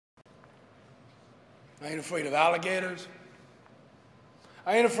I ain't afraid of alligators.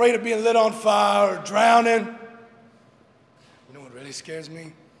 I ain't afraid of being lit on fire or drowning. You know what really scares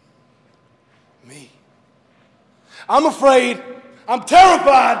me? Me. I'm afraid, I'm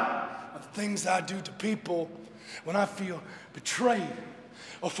terrified of the things I do to people when I feel betrayed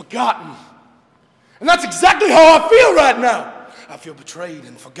or forgotten. And that's exactly how I feel right now. I feel betrayed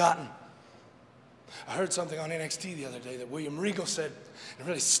and forgotten. I heard something on NXT the other day that William Regal said, and it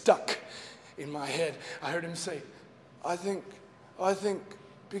really stuck in my head. I heard him say, I think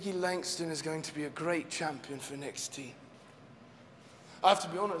Big E Langston is going to be a great champion for NXT. I have to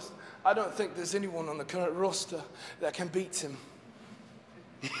be honest, I don't think there's anyone on the current roster that can beat him.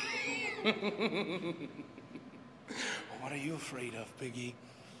 What are you afraid of, Big E?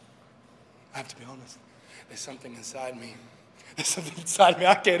 I have to be honest, there's something inside me. There's something inside me,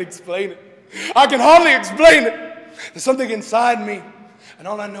 I can't explain it. I can hardly explain it. There's something inside me, and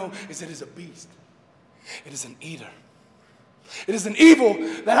all I know is it is a beast. It is an eater. It is an evil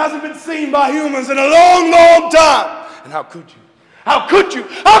that hasn't been seen by humans in a long, long time. And how could you? How could you?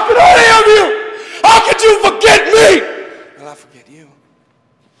 How could any of you? How could you forget me? Well, I forget you.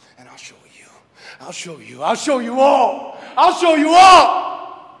 And I'll show you. I'll show you. I'll show you all. I'll show you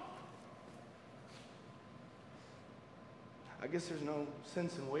all. I guess there's no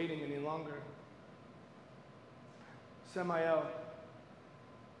sense in waiting any longer. Samael,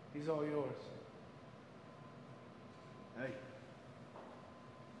 he's all yours. Hey.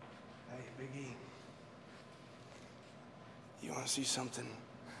 Hey, Big E. You want to see something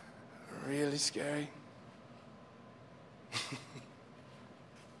really scary?